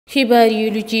xibaar yi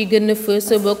lu ci gën a fës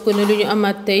bokk na lu ñu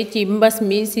amaat tey ci mbas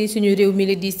mi si suñu réew mi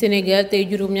la di Sénégal tey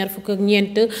juróom-ñaar fukk ak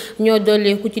ñeent ñoo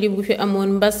dolleeku ci lim bu fi amoon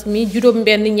mbas mi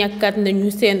juróom-benn ñàkkaat nañu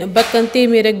seen bakkan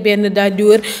téeméer ak benn daal di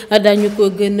wër daañu ko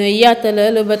gën a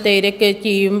yaatalal ba tey rek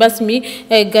ci mbas mi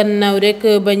gannaaw rek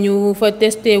ba ñu fa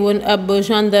testé woon ab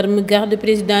gendarme garde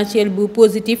présidentielle bu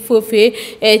positif foofee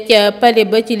ca palais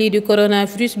ba ci lii di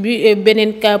coronavirus bi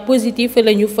beneen cas positif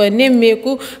la ñu fa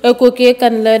nemmeeku kookee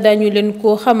kan la dañu leen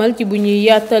ko xamal ci bu ñuy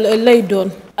yaatal lay doon.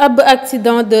 ab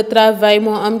accident de travail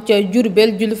moo am ca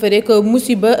Diourbel jul fa rek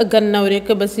musiba gannaaw rek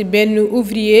ba ci benn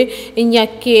ouvrier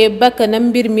ñàkkee bakkanam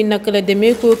mbir mi naka la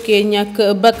demee kookee ñàkk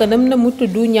bakkanam na mu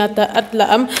tudd ñaata at la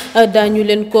am daañu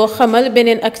leen ko xamal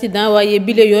beneen accident waaye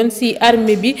bile yoon ci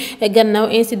armée bi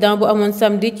gannaaw incident bu amoon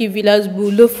samedi ci village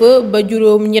bu Lëfa ba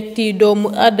juróom ñetti doomu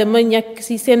aadama ñàkk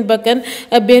ci seen bakkan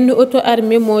benn auto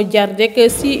armée moo jaar rek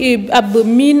ci ab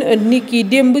mine niki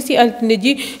démb ci altine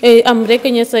ji am rek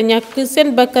ña sa ñàkk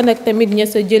seen bakkan ak tamit ña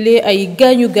sa jëlee ay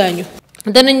gaañu gaañu.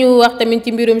 danañu wax tamit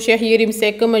ci mbirum Cheikh Yérim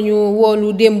Seck ma ñu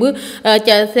woolu démb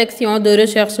ca section de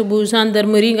recherche bu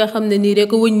gendarmerie nga xam ne nii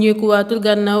rek wëññeeku waatul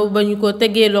gannaaw ba ñu ko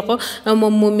tegee loxo moom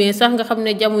moomee sax nga xam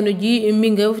ne jamono ji mi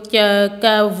nga ca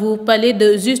cave palais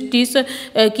de justice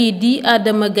kii di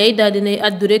Adama Gaye daal dinay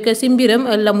addu rek ci mbiram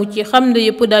la mu ci xam ne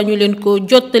yëpp daañu leen ko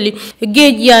jottali.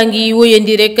 géej yaa ngi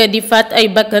wóyandi rek di faat ay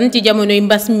bakkan ci jamonoy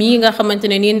mbas mi nga xamante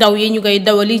ne ni ndaw yi ñu koy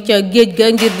dawali ca géej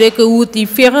ga ngir rek wuti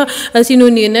féex si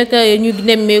noonu nag ñu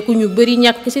nemmeeku ñu bëri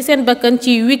ñàkk ci seen bakkan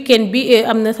ci week-end bi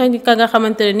am na sax ka nga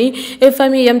xamante ne ni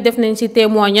famille yam def nañ ci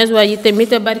témoignage waaye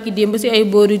tamit barki démb ci ay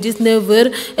booru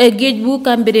 19h géej bu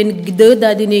Cambérène 2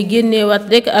 daal dina génneewaat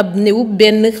rek ab néew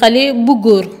benn xale bu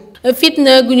góor.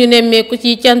 fitna gu ñu nemmeeku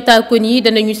ci Thiantacounes yi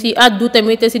danañu ci àddu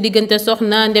tamit ci diggante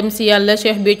soxna ndem ci yàlla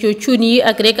Cheikh Béthio Thioune yi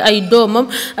ak rek ay doomam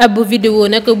ab vidéo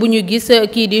nag bu ñu gis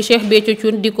kii di Cheikh Béthio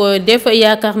Thioune di ko def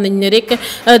yaakaar nañ ne rek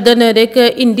dana rek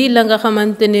indi la nga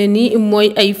xamante ne ni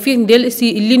mooy ay firndeel ci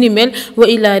li ni mel wa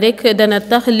ilaa rek dana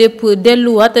tax lépp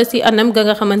delluwaat ci anam ga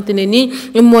nga xamante ne ni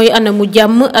mooy anamu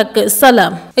jàmm ak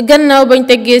salaam. gannaaw bañ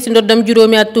teggee ci ndoddam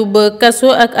juróomi atub kaso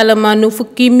ak alamaanu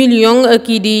fukki million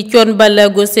kii di Thione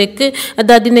Ballago Seck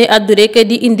daal dinay àddu rek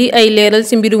di indi ay leeral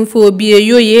ci mbirum faux billets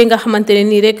yooyee nga xamante ne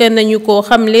nii rek nañu ko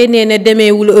xamle nee na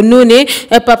demeewul noonee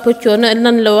Papa Thione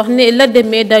nan la wax ne la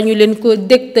demee dañu leen ko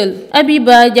dégtal.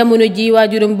 Abiba jamono ji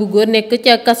waajuram bu góor nekk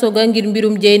ca kaso ga ngir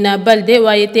mbirum Dieyna Baldé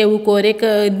waaye teewu ko rek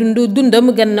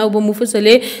dundam gannaaw ba mu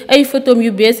fësalee ay photom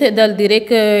yu bees dal di rek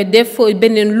def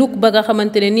beneen look ba nga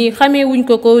xamante ne nii xamee wuñ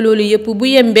ko loolu yëpp bu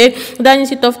yembee daañu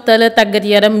ci toftal tàggat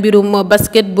yaram mbirum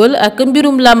basketball ak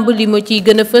mbirum làmb li ma ciy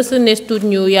gën a fës nees tuut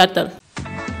ñu yaatal.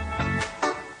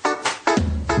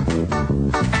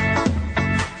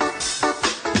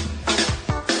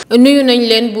 nuyu nañ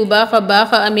leen bu baax a baax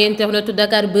amee internetu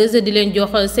Dakar Buzz di leen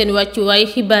jox seen wàccuwaay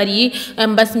xibaar yi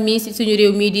mbas mi ci suñu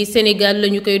réew mii di Sénégal la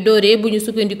ñu koy dooree bu ñu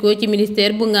sukkandikoo ci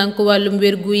ministère bu ngànk wàllum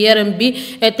wérgu yaram bi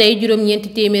tey juróom-ñeenti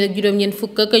téeméer ak juróom-ñeent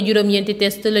fukk ak juróom-ñeenti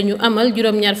test la ñu amal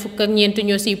juróom-ñaar fukk ak ñeent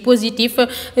ñoo ci positif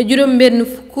juróom-benn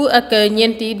fukk ak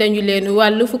ñeent yi dañu leen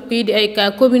wàll fukk yi di ay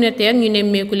cas communautaire ñu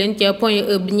nemmeeku leen ca Point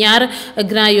E ñaar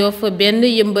Grand Yoff benn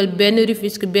Yëmbal benn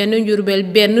Rufisque benn Diourbel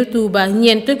benn Touba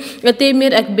ñeent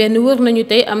téeméer ak benn wër nañu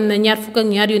tey am na ñaar fukk ak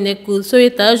ñaar yu nekk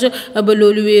sauvetage ba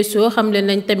loolu weesoo xamle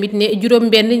nañ tamit ne juróom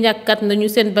benn ñàkkat nañu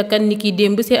seen bakkan niki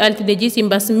démb ci altine ji ci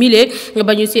mbas mile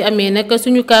ba ñu ci amee nag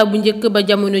suñu kaa bu njëkk ba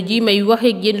jamono ji may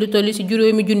waxe génn lu toll ci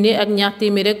juróomi junne ak ñaar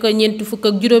téeméer rek ñeent fukk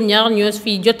ak juróom-ñaar ñoo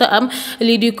fi jot a am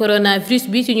lii di coronavirus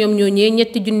bi ci ñoom ñooñee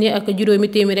ñetti junne ak juróomi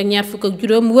téeméer ak ñaar fukk ak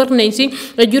juróom wër nañ ci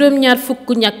juróom-ñaar fukk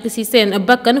ñàkk ci seen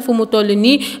bakkan fu mu toll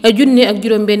nii junne ak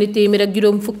juróom benn téeméer ak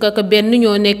juróom fukk ak benn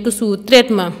ñoo nekk sous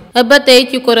traitement. ba tey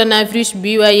ci coronavirus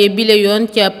bi waaye bile yoon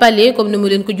ca palais comme ni mu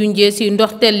leen ko junjee ci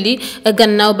ndoxtel li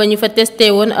gannaaw ba ñu fa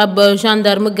testé woon ab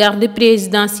gendarme garde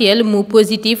présidentielle mu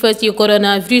positif ci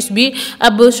coronavirus bi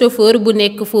ab chauffeur bu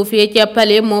nekk foofee ca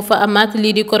palais moo fa amaat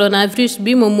lii di coronavirus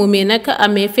bi moom moomee nag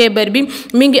amee feebar bi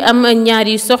mi ngi am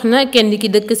ñaari soxna kenn ki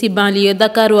dëkk ci banlieue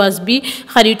dakaroise bi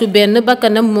xaritu benn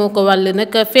bakkanam moo ko wàll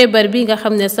nag feebar bi nga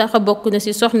xam ne sax bokk na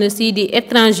ci soxna si di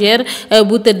étrangère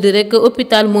bu tëdd rek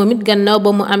hôpital moom it gannaaw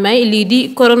ba mu amee lii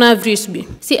di coronavirus bi.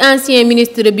 ci ancien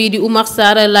ministre bi di Oumar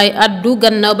Sarr lay addu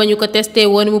gannaaw ba ñu ko testé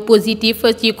woon mu positif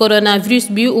ci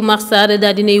coronavirus bi Oumar Sarr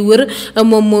daal dinay wër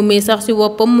moom moomee sax ci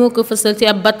woppam moo ko fësal ci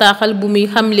ab bataaxal bu muy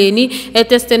xamlee ni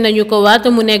testé nañu ko waat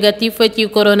mu négatif ci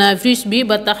coronavirus bi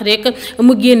ba tax rek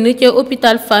mu génn ca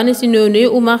hôpital Fann ci noonu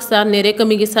Oumar Sarr ne rek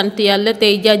mi ngi sant yàlla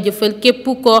tey jaajëfal képp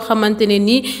koo xamante ne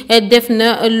ni def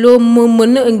na loo mu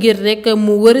mën ngir rek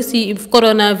mu wër ci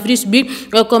coronavirus bi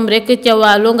comme rek ca waa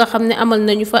Waalo nga xam ne amal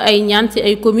nañu fa ay ñaan ci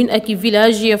ay commune ak i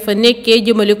village ya fa nekkee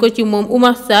jëmale ko ci moom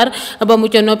Oumar Sarr ba mu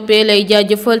ca noppee lay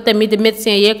jaajëfal tamit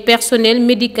médecin yeeg personnel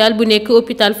médical bu nekk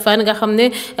hôpital Fann nga xam ne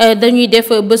dañuy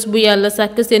def bés bu yàlla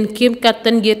sàkk seen kéem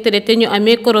kattan ngir traité ñu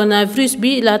amee coronavirus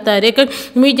bi laata rek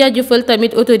muy jaajëfal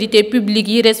tamit autorité publique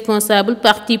yi responsable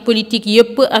parti politique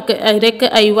yëpp ak rek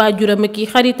ay waajuram ak i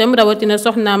xaritam rawatina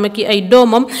soxnaam ak i ay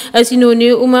doomam si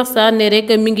noonu Oumar Sarr ne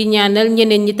rek mi ngi ñaanal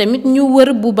ñeneen ñi tamit ñu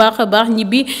wër bu baax a baax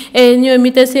ñibbi ñoom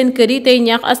it seen kër yi tey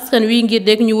ñaax askan wi ngir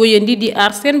rek ñu wëyandi di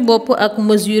aar seen bopp ak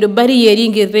mesure barrières yi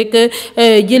ngir rek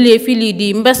jëlee fi lii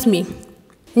di mbas mi.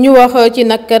 ñu wax ci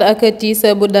nakar ak tiis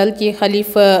bu dal ci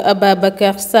Khalifa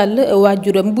Ababacar Sall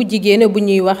waajuram bu jigéen bu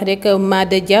ñuy wax rek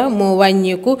Mada Dia moo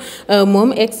wàññeeku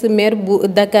moom ex maire bu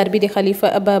Dakar bi di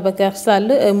Khalifa Ababacar Sall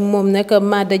moom nag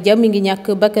Mada Dia mi ngi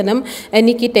ñàkk bakkanam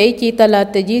ni ki tey ci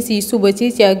talaata ji si suba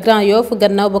si ca Grand Yoff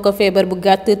gannaaw ba ko feebar bu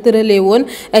gàtt tëralee woon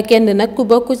kenn nag ku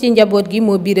bokk ci njaboot gi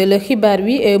moo biiral xibaar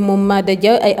wi moom Mada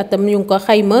Dia ay atam ñu ngi ko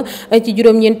xayma ci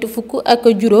juróom-ñeent fukk ak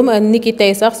juróom ni ki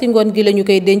tey sax si ngoon gi la ñu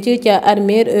koy denc ca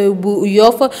armée bu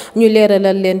Yoff ñu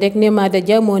leeralal leen rek ne Mada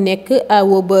Dia moo nekk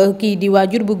awo ba kii di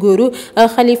waajur bu góoru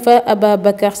Khalifa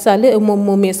Ababacar Sall moom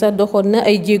moomee sax doxoon na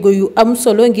ay jéego yu am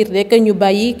solo ngir rek ñu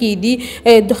bàyyi kii di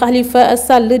Khalifa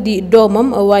Sall di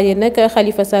doomam waaye nag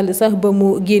Khalifa Sall sax ba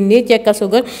mu génnee ca kaso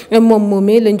ga moom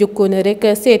moomee la njëkkoon rek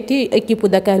seeti équipe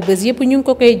Dakar Buzz yëpp ñu ngi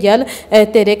ko koy jàll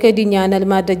te rek di ñaanal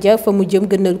Mada Dia fa mu jëm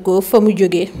gënal ko fa mu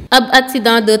jógee. ab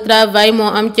accident de travail moo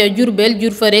am ca Diourbel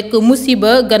jur fa rek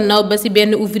musiba gannaaw ba si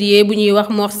benn ouvrier bu ñuy wax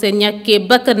Mor Sène ñàkkee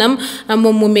bakkanam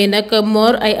moom moomee nag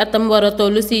Mor ay atam war a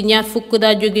toll si ñaar fukk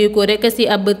daa jógee ko rek si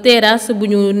ab terrasse bu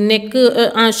ñu nekk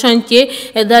en chantier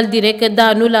daal di rek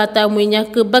daanu laata muy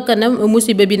ñàkk bakkanam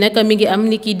musiba bi nag mi ngi am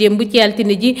ni ki démb ci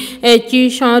altine ji ci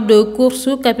champ de course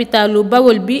capitalu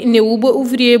Bawol bi néewu ba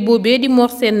ouvrier boobee di Mor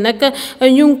Sène nag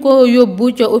ñu ngi ko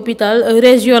yóbbu ca hôpital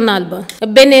régional ba.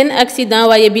 beneen accident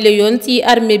waaye bi la yoon ci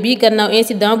armée bi gannaaw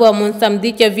incident bu amoon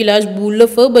samedi ca village bu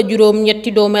Lëfa ba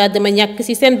juróom-ñetti doomu aadama ñàkk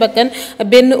ci seen bakkan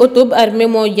benn oto bu armée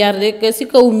moo jaar rek ci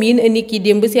kaw miin ni ki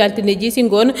démb ci altine ji ci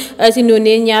ngoon ci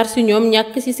noonee ñaar ci ñoom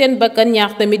ñàkk ci seen bakkan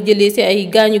ñaar tamit jëlee ci ay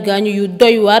gaañu-gaañu yu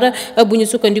doy waar bu ñu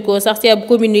sukkandikoo sax ci ab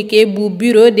communiqué bu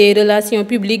bureau des relations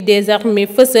publiques des armées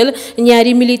fësal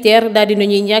ñaari militaire daal di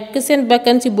nañuy ñàkk seen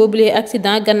bakkan ci boobule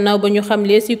accident gannaaw ba ñu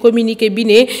xamle ci communiqué bi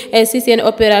ne ci seen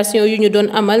opération yu ñu doon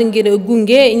amal ngir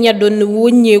gunge ña doon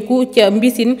wëññeeku ca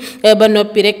mbisin ba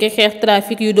noppi rek xeex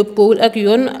trafic yu dëppoowul ak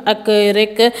yoon ak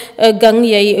rek gang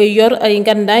yay yor ay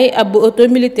ngandaay ab auto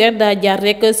militaire daa jaar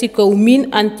rek ci kaw mine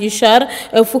anti char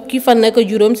fukki fan ak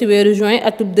juróom ci weeru juin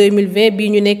atub 2020 bi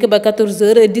ñu nekk ba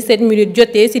 14h17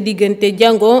 jotee ci diggante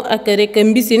jàngo ak rek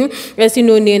mbisin ci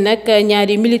noonee nag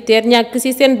ñaari militaire ñàkk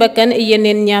ci seen bakkan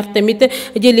yeneen ñaar tamit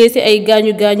jëlee ci ay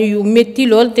gaañu-gaañu yu métti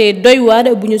lool te doy waar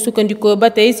bu ñu sukkandikoo ba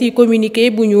tey ci communiqué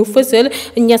bu ñu fësal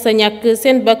ñasa ñàkk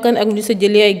seen bakkan ak ñu sa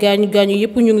jëlee ay gaañu-gaañu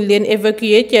yépp ñu ngi leen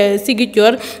évacuer ca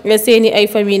Ziguinchor seeni ay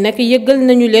famille nag yëgal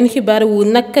nañu leen xibaar wu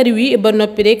nakkar wi ba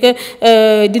noppi rek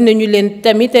dinañu leen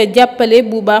tamit jàppale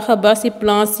bu baax a baax ci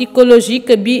plan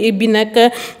psychologique bi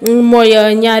nag mooy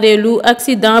ñaareelu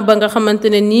accident ba nga xamante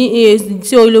ne ni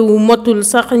soolu motul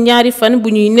sax ñaari fan bu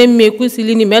ñuy nemmeeku ci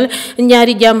li ni mel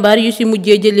ñaari jàmbaar yu ci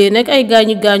mujjee jëlee nag ay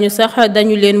gaañu-gaañu sax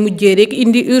dañu leen mujjee rek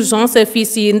indi urgence fii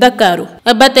ci Ndakaaru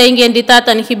ba tey ngeen di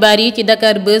taataan xibaar yi ci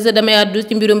Dakar Buzz damay àddu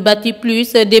ci mbirum Bati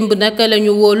Plus démb nag la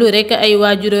ñu wóolu rek ay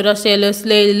waajuru Rachel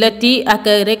Lati ak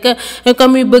rek ka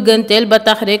muy bëgganteel ba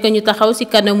tax rek ñu taxaw ci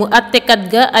kanamu attekat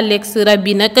ga Alex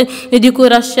Rabi nag di ko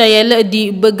Rachel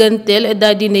di bëgganteel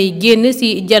daal dinay génn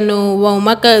ci janoowam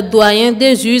ak doyen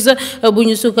des juges bu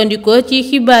ñu sukkandikoo ci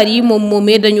xibaar yi moom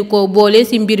moomee dañu ko boole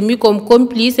ci mbir mi comme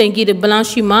complice ngir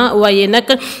blanchiment waaye nag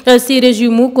ci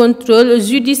régime contrôle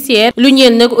judiciaire lu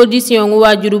ñeel nag audition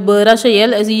waajuru ba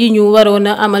Rachel yi ñu waroon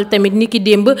a amal tamit niki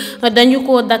démb dañu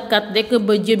ko dakkat rek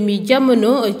ba jëmmi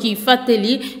jamono ci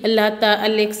fàttali laata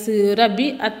Alex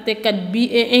Rabi attekat bi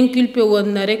inculpé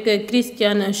woon na rek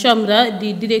Christian Chamra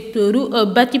di directeuru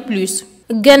Bati Plus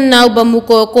gannaaw ba mu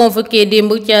ko convoqué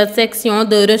démb ca section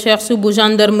de recherche bu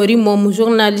gendarmerie moom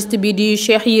journaliste bi di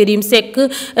Cheikh Yérim Seck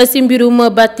ci mbirum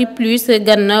Bati Plus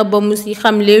gannaaw ba mu ci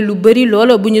xamle lu bari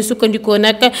lool bu ñu sukkandikoo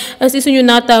nag ci suñu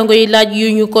naataango yi laaj yu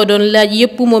ñu ko doon laaj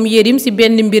yépp moom Yérim ci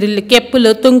benn mbir képp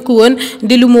la tënku woon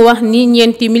di lu mu wax ni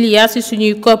ñeenti milliards ci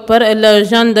suñuy koppar la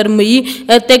gendarme yi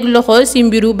teg loxo ci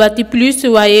mbiru Bati Plus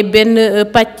waaye benn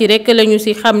pàcc rek lañu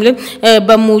ci xamle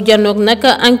ba mu janoog nag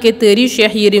enquêteurs yi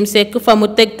Cheikh Yérim Seck fa mu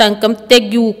teg tànkam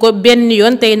teggiwu ko benn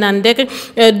yoon tey naan rek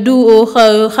du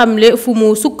xamle fu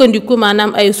mu sukkandiku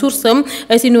maanaam ay source am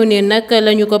si noonu nag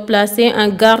la ñu ko placé en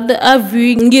garde à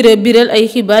vue ngir biral ay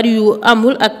xibaar yu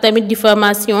amul ak tamit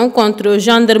diffamation contre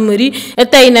gendarmerie.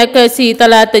 tey nag si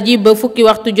talaata ji ba fukki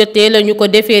waxtu jotee la ñu ko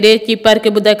déféré ci parquet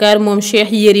bu Dakar moom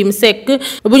Cheikh Yérim Seck.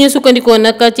 bu ñu sukkandikoo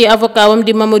nag ci avocat wam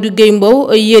di Mamadou Gueye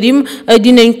Mbow, Yérim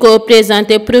dinañ ko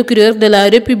présenter procureur de la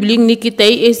République niki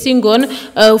tey si ngoon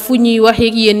fu ñuy waxee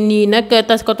ak yéen nii nag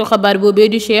taskatu xabaar boobee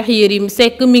du Cheikh Yérim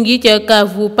Seck mi ngi ca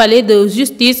cave palais de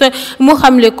justice mu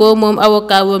xamle ko moom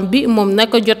avocat wam bi moom nag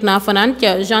jot naa fanaan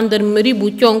ca gendarmerie bu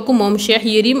conk moom Cheikh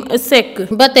Yérim Seck.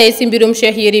 ba tey si mbirum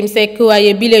Cheikh Yérim Seck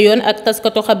waaye bile yoon ak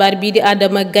taskatu xabaar bii di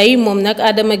Adama Gaye moom nag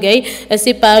Adama Gaye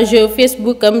si page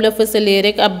Facebook am la fësalee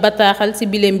rek ab bataaxal si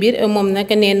bile mbir moom nag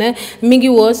nee na mi ngi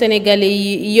woo sénégalais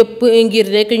yi yëpp ngir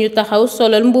rek ñu taxaw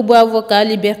solal mbubu avocat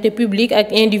liberté publique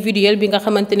ak individuelle bi nga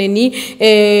xamante ne nii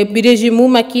bi régime mu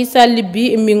Macky Sall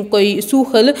bi mi ngi koy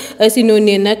suuxal si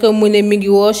noonu nag mu ne mi ngi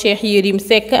woo Cheikh Yérim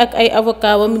Seck ak ay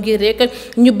avocat wam ngir rek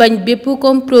ñu bañ bépp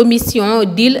compromission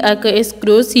deal ak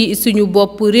escroc si suñu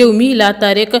bopp réew mi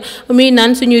laata rek muy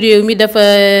naan suñu réew mi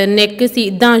dafa nekk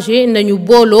si danger nañu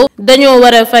booloo dañoo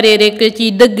war a fare rek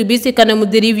ci dëgg bi si kanamu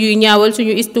dérive yuy ñaawal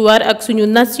suñu histoire ak suñu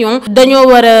nation dañoo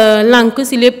war a lànk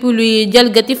si lépp luy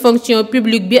jalgati fonction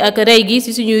publique bi ak rey gi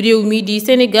si suñu réew mi di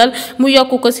Sénégal mu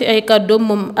yokk ko si ay kàddoom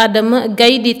moom Adama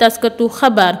Gaye di taskatu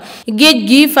xabaar. géej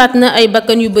gi faat na ay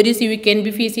bakkan yu bëri si week-end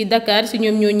bi fii si Dakar si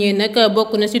ñoom ñooñee nag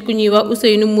bokk na si ku ñuy wax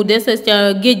Ousseynou mu des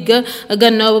ca géej ga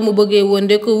gannaaw ba mu bëggee woon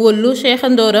rek wëllu Cheikh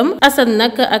Ndoram Assane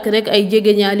nag ak rek ay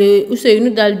jegeñaale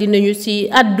Ousseynou daal dinañu si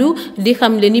addu di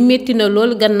xamle ni métti na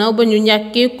lool gannaaw ba ñu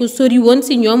ñàkkee ku sori woon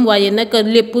si ñoom waaye nag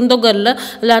lépp ndogal la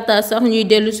laata sax ñuy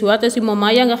dellu si waat si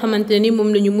moment ya nga xamante ni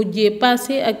moom la ñu mujjee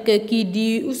passé ak kii di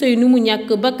Ousseynou mu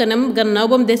ñàkk bakkanam gannaaw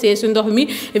ba mu desee si ndox mi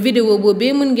vidéo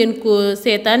boobee mën ngeen ko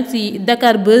seetaan si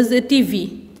Dakar Buzz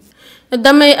TV.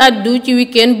 damay àddu ci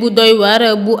week-end bu doy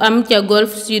waar bu am ca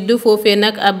Golf Sud foofee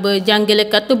nag ab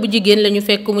jàngalekat bu jigéen la ñu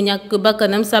fekk mu ñàkk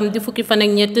bakkanam samedi fukki fan ak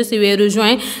ñett ci weeru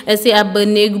juin ci ab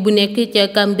néeg bu nekk ca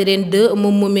Cambérène 2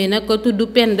 moom moomee nag tudd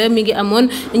Penda mi ngi amoon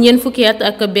ñeent fukki at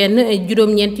ak benn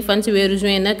juróom-ñeenti fan ci weeru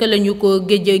juin nag la ñu ko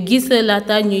géej a gis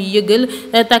laata ñuy yëgal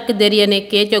takk der ya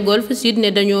nekkee ca Golf Sud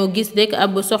ne dañoo gis rek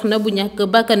ab soxna bu ñàkk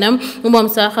bakkanam moom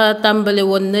sax tàmbale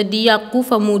woon na di yàqu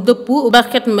fa mu dëpp ba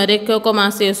xet ma rek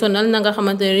commencé sonal na nga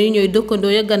xamante ne ñooy dëkkandoo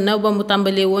ya gannaaw ba mu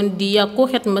tàmbalee woon di yàqu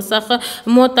xet ma sax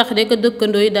moo tax rek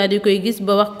dëkkandoo yi daal di koy gis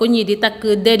ba wax ko ñii di takk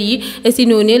der yi si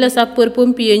noonu la sapeur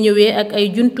pompier ñëwee ak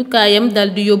ay jumtukaayam daal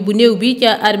di yóbbu néew bi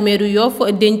ca armeeru Yoff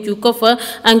denc ko fa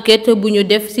enquête bu ñu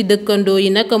def si dëkkandoo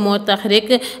yi nag moo tax rek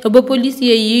ba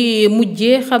policier yi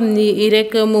mujjee xam ni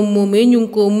rek moom moomee ñu ngi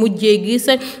ko mujjee gis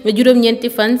juróom-ñeenti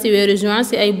fan si weeru juin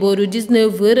si ay booru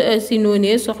 19h si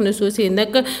noonu soxna soosé nag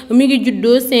mi ngi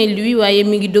juddoo Saint-Louis waaye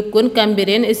mi ngi dëkkoon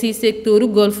Cambérène ci secteur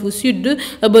Golf Sud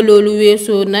ba loolu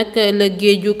weesoo nag la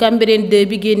géeju Cambérène 2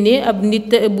 bi génnee ab nit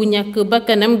bu ñàkk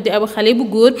bakkanam di ab xale bu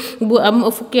góor bu am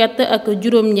fukki at ak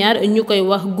juróom-ñaar ñu koy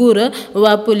wax góora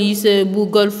waa police bu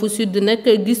Golf Sud nag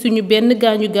gisuñu benn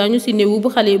gaañu ci néewu bu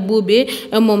xale boobee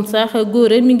moom sax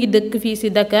góora mi ngi dëkk fii ci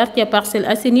Dakar ca Parcelles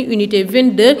Assainies unité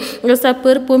 22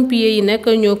 sapeur pompier yi nag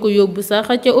ñoo ko yóbbu sax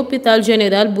ca hôpital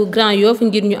général bu Grand Yoff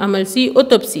ngir ñu amal ci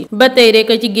autopsie ba tey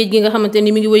rek ci géej gi nga xamante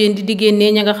ni mi ngi wëyandi di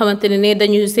génnee ña nga xamante ne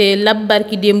dañu see lab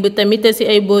barki démb tamit ci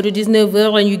ay booru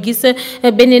 19h la ñu gis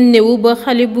beneen néew ba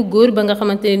xale bu góor ba nga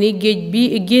xamante ne ni géej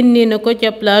bi génnee na ko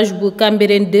ca plage bu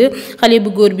Cambérène 2 xale bu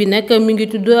góor bi nag mi ngi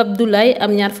tudd Abdoulaye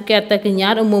am ñaar fukki at ak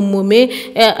ñaar moom moomee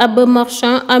ab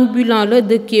marchand ambulant la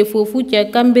dëkkee foofu ca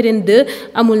Cambérène 2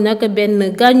 amul nag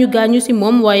benn gaañu ci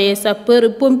moom waaye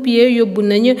sapeur pompier yóbbu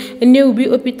nañu néew bi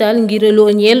hôpital ngir loo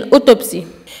ñeel autopsie.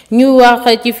 ñu wax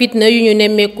ci fitna yu ñu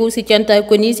nemmeeku ci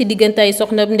Thiantacounes yi ci diggante ay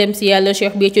soxna ndem ci yàlla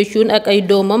Cheikh Béthio Thioune ak ay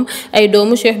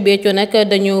doomu Cheikh Béthio nag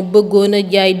dañoo bëggoon a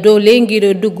jaay doole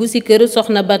ngir dugg ci kër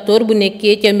soxna Batoor bu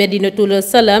nekkee ca Medinatul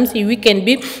Salaam ci week-end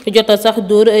bi jota sax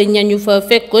dóor ñañu fa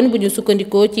fekkoon bu ñu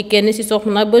sukkandikoo ci kenn ci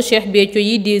soxna ba Cheikh Béthio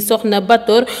yi di soxna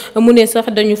Batoor mu ne sax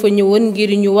dañu fa ñëwoon ngir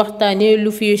ñu waxtaane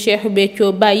lu fi Cheikh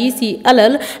Béthio bàyyi ci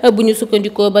alal bu ñu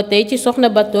sukkandikoo ba tey ci soxna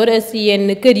Batoor ci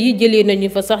yenn kër yi jëlee nañu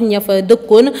fa sax ña fa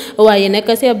dëkkoon waaye nag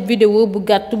ci ab vidéo bu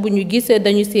gàtt bu ñu gis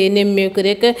dañu see nemmeeku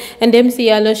rek ndem ci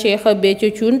yàlla Cheikh Béthio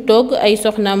Thioune toog ay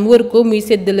soxnaam wër ko muy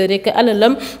séddale rek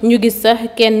alalam ñu gis sax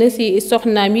kenn ci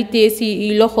soxnaam yi te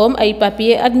ci loxoom ay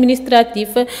papier administratif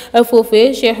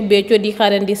foofee Cheikh Béthio di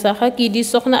xarandi sax kii di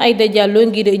soxna Aïda Diallo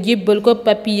ngir jébbal ko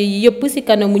papier yi yëpp ci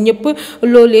kanamu ñëpp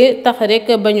loolee tax rek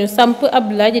ba ñu samp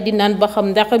ab laaj di naan ba xam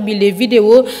ndax bi les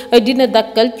vidéo dina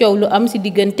dakkal coow lu am ci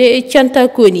diggante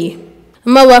Thiantacounes yi.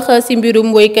 ma wax ci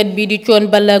mbirum woykat bi di Thione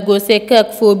Ballago Seck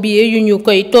ak faux billets yu ñu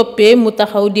koy toppee mu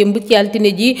taxaw démb ci altine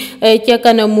ji ca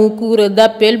kanamu cour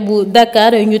d'appel bu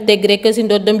Dakar ñu teg rek ci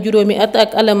ndoddam juróomi at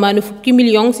ak alamaanu fukki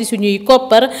million ci suñuy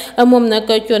koppar moom nag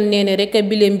Thione nee na rek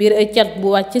bile mbir cat bu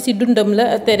wàcc ci dundam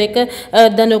la te rek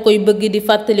dana koy bëgg di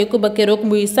fàttaliku ba keroog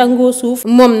muy sangoo suuf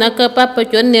moom nag Papa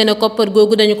Thione nee na koppar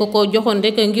googu dañu ko joxoon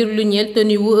rek ngir lu ñeel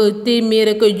tenue wu téeméer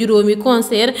ak juróomi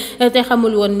concert te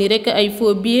xamul woon ni rek ay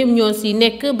faux billets ñoo ci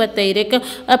nekk ba tey rek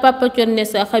Papa Thione ne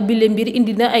sax bile mbir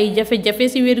indi na ay jafe-jafe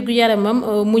ci wérgu yaramam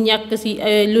mu ñàkk ci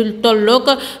lu tollook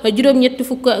juróom-ñetti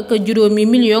fukk ak juróomi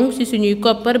million ci suñuy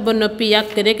koppar ba noppi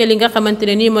yàq rek li nga xamante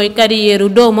ne ni mooy carrière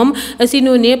doomam ci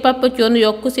noonee Papa Thione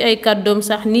yokk ci ay kàddoom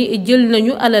sax ni jël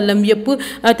nañu alalam yépp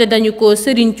te dañu ko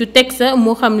sëriñ cu teg sa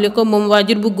mu xamle ko moom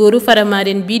waajur bu góoru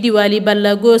Faramareen bii di Wally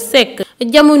Ballago Seck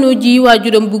jamono ji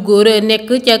waajuram bu góor nekk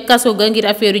ca kaso ga ngir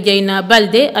affaire Dieyna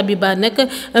Baldé Abiba nag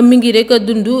mi ngi rek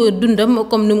dundam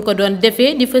comme ni mu ko doon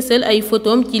defee di fësal ay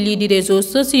photom ci lii di réseaux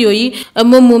sociaux yi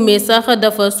moom moomee sax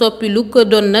dafa soppi look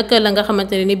doon nag la nga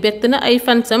xamante ne ni bett na ay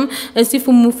fansam si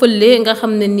fu mu fëlee nga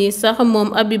xam ne ni sax moom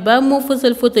Abiba moo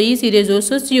fësal photo yi si réseaux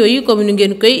sociaux yi comme ni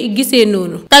ngeen koy gisee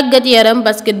noonu. tàggat yaram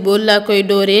basketball laa koy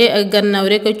dooree gannaaw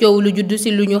rek coow lu judd si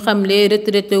lu ñu xamle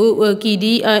retraité kii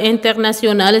di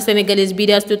international sénégalaise bi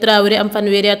di Astou Traoré am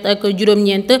fanweeri at ak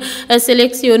juróom-ñeent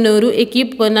sélectionneur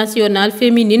équipe nationale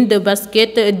féminine de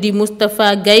basket di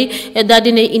Moustapha Gaye daal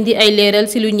dinay indi ay leeral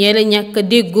ci lu ñeel ñàkk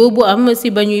déggoo bu am ci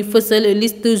ba ñuy fësal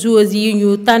liste joueuses yi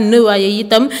ñu tànn waaye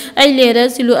itam ay leeral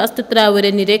ci lu Astou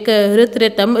Traoré ni rek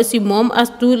retraitam ci moom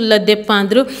Astou la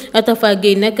dépendre Tafa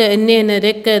Gueye nag nee na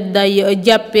rek day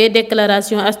jàppee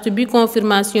déclaration Astou bi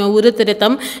confirmation wu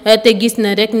retraitam te gis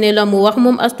na rek ne la mu wax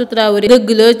moom Astou Traoré dëgg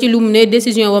la ci lu mu ne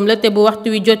décision wam la te bu waxtu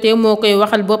wi jotee moo koy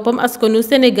waxal boppam askanu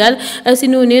Sénégal si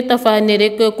noonee Tafa ne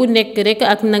rek ku nekk rek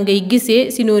ak na ngay gisee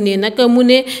si noonee nag mu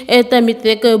ne tamit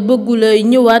rek bëggul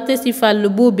ñëwaat si fàll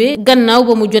boobee gannaaw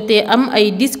ba mu jotee am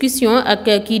ay discussion ak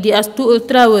kii di Astou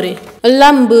Traoré.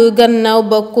 lamb gannaaw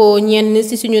ba ko ñenn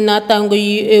ci suñu naataango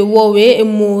yi woowee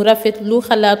mu rafetlu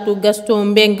xalaatu Gaston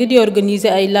Mbengue di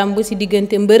organiser ay lamb ci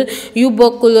diggante mbër yu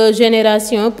bokkul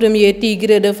génération premier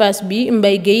tigre de Fass bi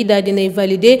Mbaye Guèye daal dinay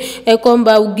valider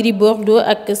combat wu Gris Bordeaux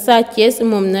ak Sa Thiès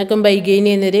moom nag Mbaye Guèye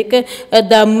nee na rek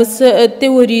daa mës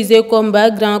théoriser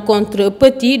combat grand contre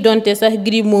petit donte sax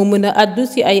Gris moo mën a addu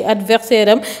ci ay adversaire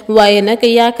am waaye nag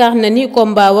yaakaar na ni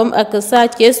combat wam ak Sa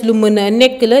Thiès lu mën a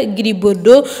nekk la Gris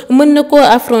Bordeaux mën na ko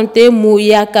affronter mu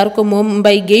yaakaar ko moom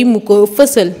Mbaye Guèye mu ko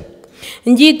fësal.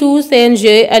 njiitu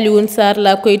CNG Alioune Sarr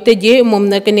laa koy tëjee moom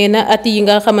nag nee na at yi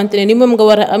nga xamante ne ni moom nga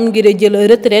war a am ngir jël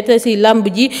retraite ci làmb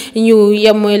ji ñu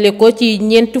yemale ko ci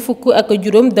ñeent fukk ak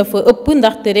juróom dafa ëpp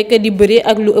ndaxte rek di bëre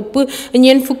ak lu ëpp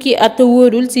ñeent fukki at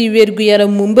wóorul ci wérgu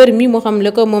yaram mu mbër mi moo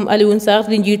xamle ko moom Alioune Sarr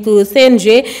di njiitu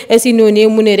CNG ci noonu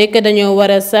mu ne rek dañoo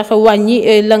war a sax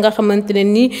wàññi la nga xamante ne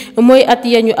ni mooy at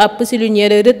ya ñu àpp ci lu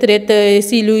ñeer retraite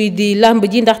ci luy di làmb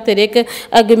ji ndaxte rek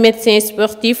ak médecin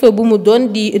sportif bu mu doon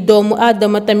di doomu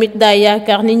Adama tamit daa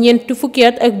yaakaar ni ñeent fukki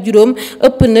at ak juróom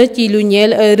ëpp na ci lu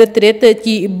ñeel retraite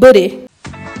ci bëre.